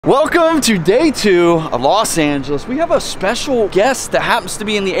Welcome to day 2 of Los Angeles. We have a special guest that happens to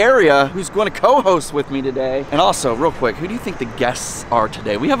be in the area who's going to co-host with me today. And also, real quick, who do you think the guests are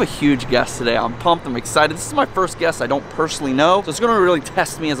today? We have a huge guest today. I'm pumped, I'm excited. This is my first guest I don't personally know, so it's going to really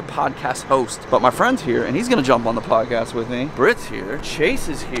test me as a podcast host. But my friend's here, and he's going to jump on the podcast with me. Britt's here. Chase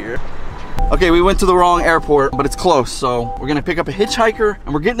is here. Okay, we went to the wrong airport, but it's close, so we're gonna pick up a hitchhiker,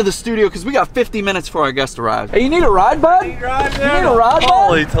 and we're getting to the studio because we got 50 minutes before our guest arrives. Hey, you need a ride, bud? You need a ride, bud?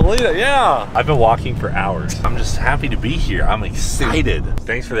 Holy Toledo, yeah. I've been walking for hours. I'm just happy to be here. I'm excited.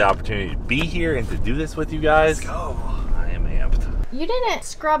 Thanks for the opportunity to be here and to do this with you guys. Let's go. I am amped. You didn't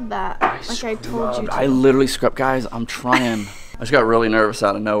scrub that like I told you to. I literally scrubbed. Guys, I'm trying. I just got really nervous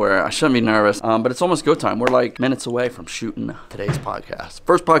out of nowhere. I shouldn't be nervous, but it's almost go time. We're like minutes away from shooting today's podcast.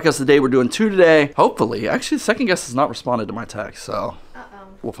 First podcast of the day. We're doing 2 today. Hopefully. Actually, the second guest has not responded to my text, so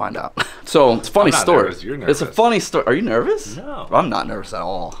we'll find out. So it's a funny story. Nervous. You're nervous. It's a funny story. Are you nervous? No. I'm not nervous at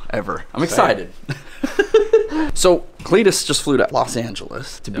all, ever. I'm excited. So Cleetus just flew to Los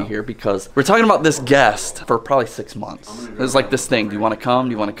Angeles to be here because we're talking about this guest for probably 6 months. It was like this thing, do you want to come,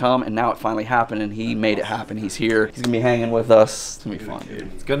 do you want to come? And now it finally happened and he made it happen. He's here, he's gonna be hanging with us. It's gonna be fun,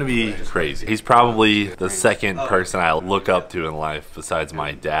 dude. It's gonna be crazy. He's probably the second person I look up to in life besides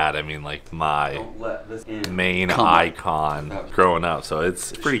my dad. I mean, like my main icon growing up. So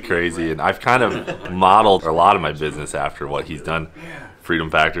it's pretty crazy, and I've kind of modeled a lot of my business after what he's done.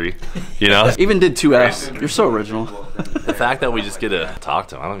 Freedom Factory, you know? Even did 2S. You're so original. The fact that we just get to talk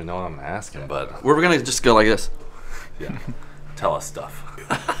to him, I don't even know what I'm asking, but We're gonna just go like this. yeah, tell us stuff.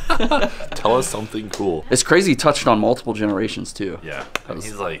 Tell us something cool. It's crazy he touched on multiple generations too. Yeah, and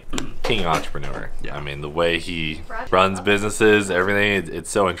he's like king entrepreneur. Yeah, I mean the way he runs businesses, everything,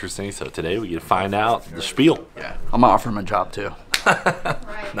 it's so interesting. So today we get to find out the spiel. Yeah, I'm gonna offer him a job too.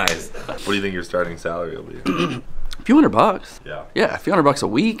 Nice. What do you think your starting salary will be? A few $100. Yeah. Yeah, a few $100 a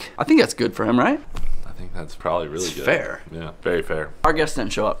week. I think that's good for him, right? I think that's probably really good. Fair. Yeah, very fair. Our guest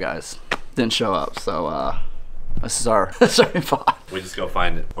didn't show up, guys. Didn't show up, so this is our spot. We just go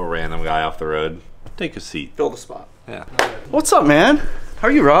find a random guy off the road. Take a seat. Fill the spot. Yeah. What's up, man? How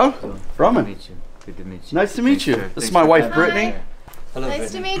are you, Rob? Roman. Good to meet you. Good to meet you. Nice to meet you. This is my wife, Brittney. Hello,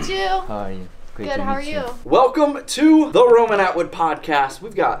 Nice to meet you. How are you? Great Good, to how are meet you? Welcome to the Roman Atwood podcast.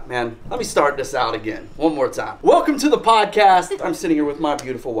 We've got, man, let me start this out again. One more time. Welcome to the podcast. I'm sitting here with my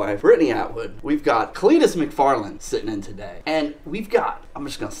beautiful wife, Brittney Atwood. We've got Cleetus McFarland sitting in today. And we've got, I'm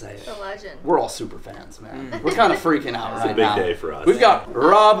just gonna say it. The legend. We're all super fans, man. We're kind of freaking out right now. It's a big day for us. We've got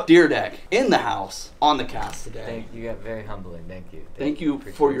Rob Drydek in the house on the cast today. Thank you. Got very humbling. Thank you. Thank you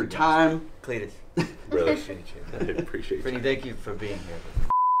for your time. Cleetus. Really Appreciate you. I appreciate Brittney, you. thank you for being here.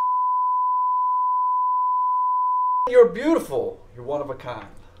 You're beautiful. You're one of a kind.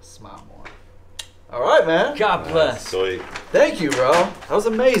 Smile more. All right, man. God bless. Sweet. Thank you, bro. That was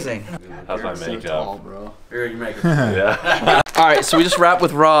amazing. How's my So makeup? tall, bro. Your makeup. Yeah. All right, so we just wrapped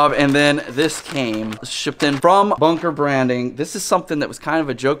with Rob, and then this came shipped in from Bunker Branding. This is something that was kind of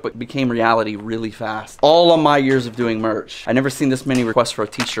a joke, but became reality really fast. All of my years of doing merch, I never seen this many requests for a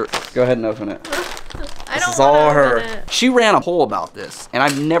t-shirt. Go ahead and open it. This is all her. She ran a poll about this, and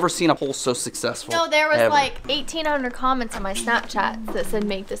I've never seen a poll so successful. No, there was ever. like 1,800 comments on my Snapchat that said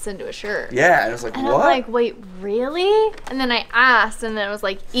make this into a shirt. Yeah, it was like, And what? I'm like, wait, really? And then I asked, and then it was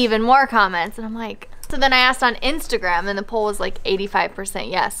like even more comments, and I'm like, so then I asked on Instagram, and the poll was like 85%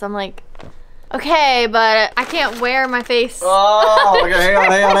 yes. So I'm like, okay, but I can't wear my face. Oh, okay, hang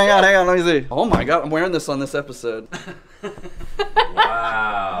on, let me see. Oh my God, I'm wearing this on this episode.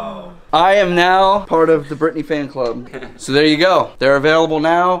 Wow. I am now part of the Brittney fan club. So there you go. They're available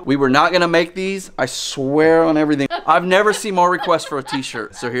now. We were not gonna make these. I swear on everything. I've never seen more requests for a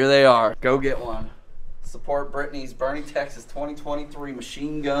t-shirt. So here they are. Go get one. Support Brittney's Bernie, Texas 2023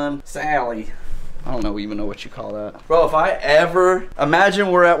 Machine Gun Sally. I don't even know what you call that. Bro, if I ever, imagine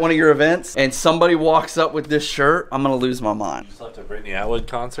we're at one of your events and somebody walks up with this shirt, I'm gonna lose my mind. Just left a Brittney Atwood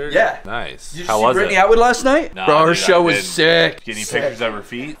concert? Yeah. Nice. Did you How see was Brittney it? Atwood last night? Nah, Bro, her dude, show I was didn't. sick. Get any Sick. pictures of her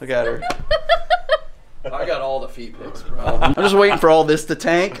feet? Look at her. I got all the feet pics, bro. I'm just waiting for all this to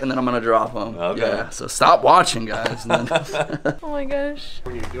tank, and then I'm gonna drop them. Okay. Yeah. So stop watching, guys. And then Oh my gosh.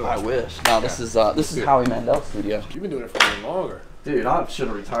 What are you doing? I wish. No, this is Howie Mandel's studio. You've been doing it for a little longer. Dude, I should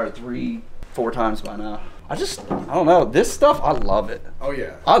have retired 3-4 times by now. I don't know. This stuff, I love it. Oh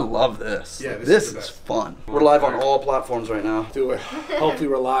yeah. I love this. Yeah, this this is is the best. fun. We're live on all platforms right now. Do it. Hopefully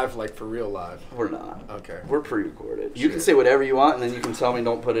we're live, like for real live. We're not. Okay. We're pre-recorded. You can say whatever you want, and then you can tell me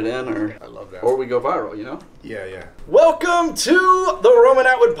don't put it in, or I love that. or we go viral. You know. Yeah, yeah. Welcome to the Roman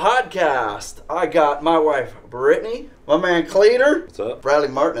Atwood podcast. I got my wife Brittney, My man Cleeter. What's up? Bradley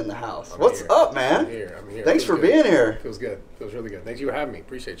Martin in the house. I'm What's here. up, man? I'm here. Thanks for being here. Feels good. Feels really good. Thanks you for having me.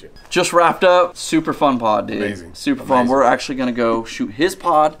 Appreciate you. Just wrapped up. Super fun pod, dude. Amazing. Super fun. We're actually going to go shoot his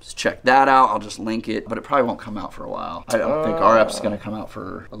pod. Just check that out. I'll just link it, but it probably won't come out for a while. I don't think our app's going to come out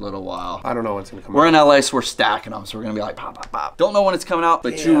for a little while. I don't know when it's going to come We're out. in LA, so we're stacking them. So we're going to be like, pop, pop, pop. Don't know when it's coming out,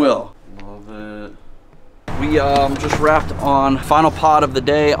 but you will. Love it. We just wrapped on final pod of the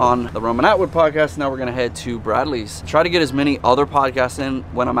day on the Roman Atwood podcast. Now we're gonna head to Bradley's. Try to get as many other podcasts in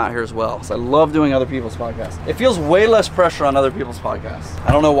when I'm out here as well. So I love doing other people's podcasts. It feels way less pressure on other people's podcasts.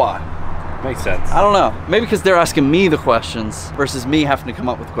 I don't know why. Makes sense. I don't know. Maybe because they're asking me the questions versus me having to come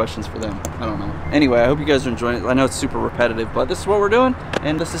up with questions for them. I don't know. Anyway, I hope you guys are enjoying it. I know it's super repetitive, but this is what we're doing.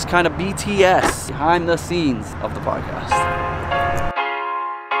 And this is kind of BTS, behind the scenes of the podcast.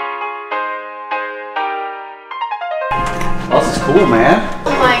 Oh, this is cool, man. Oh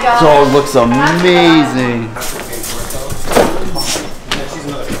my god. Dog looks amazing.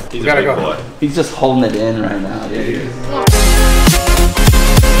 He's Gotta a big go. boy. He's just holding it in right now, dude.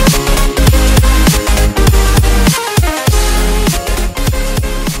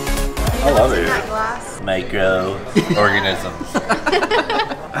 I love it. That glass. Microorganisms.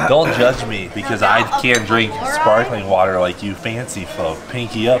 Don't judge me because I can't drink sparkling water like you fancy folk.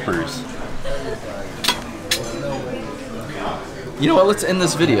 Pinky uppers. You know what? Let's end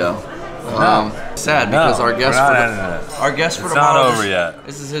this video. Sad because our guest we're not for ending it. our guest for It's tomorrow. not over yet.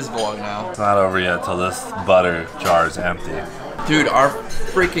 This is his vlog now, It's not over yet till this butter jar is empty. dude. Our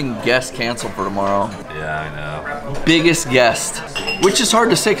freaking guest canceled for tomorrow. Yeah, I know. Biggest guest, which is hard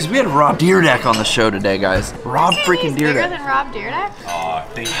to say because we had Rob Drydek on the show today, guys. Rob freaking Bigger Dyrdek. than Rob Dyrdek?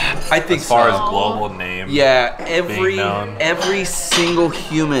 I think as far so. as global name, Yeah, being known. every single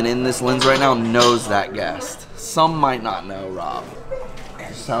human in this lens right now knows that guest. Some might not know Rob.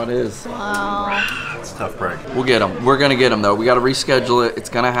 That's how it is. Wow. It's a tough break. We'll get him. We're gonna get him though. We gotta reschedule it. It's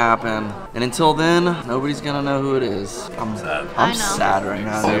gonna happen. And until then, nobody's gonna know who it is. I'm Sad. I I'm know. sad right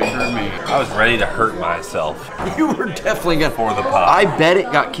now, dude. I was ready to hurt myself You were definitely gonna. for the pod. I bet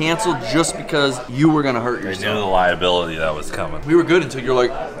it got canceled just because you were gonna hurt I knew yourself. the liability that was coming. We were good until you're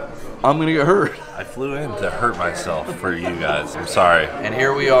like, I'm gonna get hurt. I flew in to hurt myself for you guys. I'm sorry. And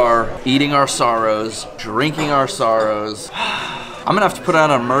here we are, eating our sorrows, drinking our sorrows. I'm gonna have to put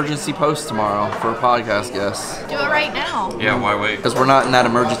out an emergency post tomorrow for a podcast guest. Do it right now. Yeah, why wait? Because we're not in that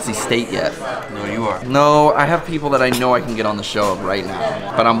emergency state yet. No, you are. No, I have people that I know I can get on the show right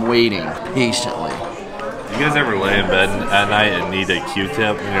now, but I'm waiting patiently. You guys ever lay in bed at night and need a Q-tip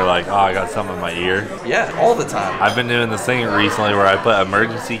and you're like, oh, I got something in my ear? Yeah, all the time. I've been doing this thing recently where I put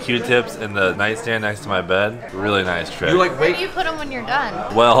emergency Q-tips in the nightstand next to my bed. Really nice trick. You're like, Where wait, do you put them when you're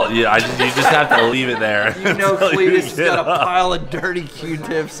done? well, yeah, you just have to leave it there. you know until you Cleetus has get got a up. pile of dirty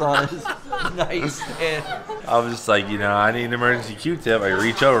Q-tips on his nightstand. I was just like, I need an emergency Q-tip. I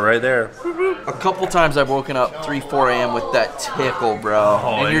reach over right there. A couple times I've woken up 3, 4 a.m. with that tickle, bro.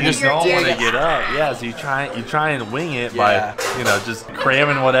 Oh, and you're just don't want to digging. get up. Yeah, so you try and wing it Yeah. by, just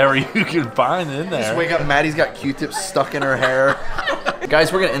cramming whatever you can find in there. Just wake up, Maddie's got Q-tips stuck in her hair.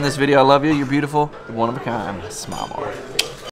 Guys, we're gonna end this video. I love you. You're beautiful. You're one of a kind. Smile more.